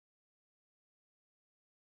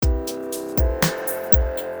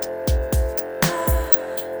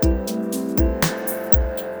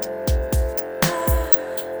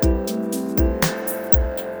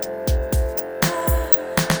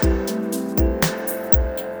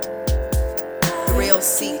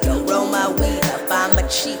thrill seeker. Roll my weed up, I'm a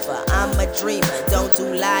cheaper, I'm a dreamer. Don't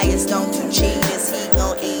do liars, don't do cheaters. He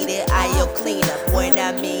gon' eat it, I'll clean up. What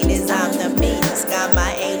I mean is I'm the meanest. Got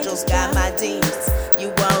my angels, got my demons. You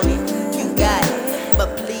want it, you got it,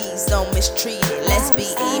 but please don't mistreat it. Let's be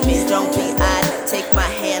even, don't be odd. Take my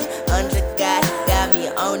hand under God, got me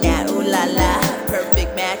on that ooh la la.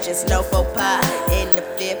 Perfect matches, no faux pas. In the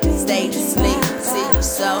fifth stage of sleep, see you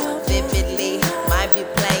so vividly. Might be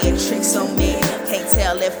playing tricks on me. Can't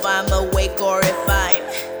tell if I'm awake or if I'm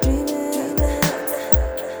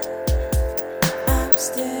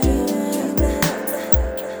still.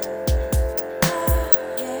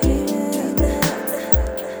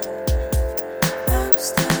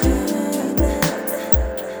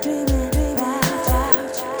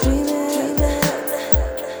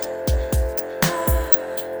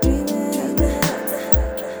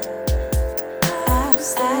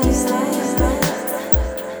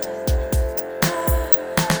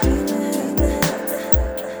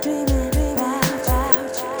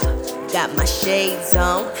 Got my shades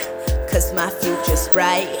on, cause my future's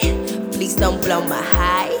bright. Please don't blow my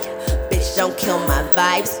high. Bitch, don't kill my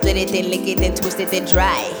vibe. Split it, then lick it, then twist it, then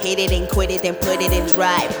dry. Hit it and quit it, then put it in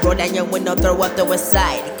drive. Roll down your window, throw up the west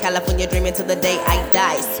side. California dreaming till the day I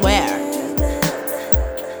die. Swear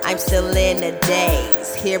I'm still in the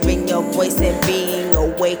daze, hearing your voice and being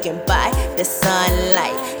awakened by the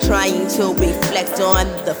sunlight, trying to reflect on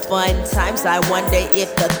the fun times. I wonder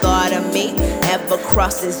if the thought of me ever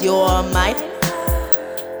crosses your mind.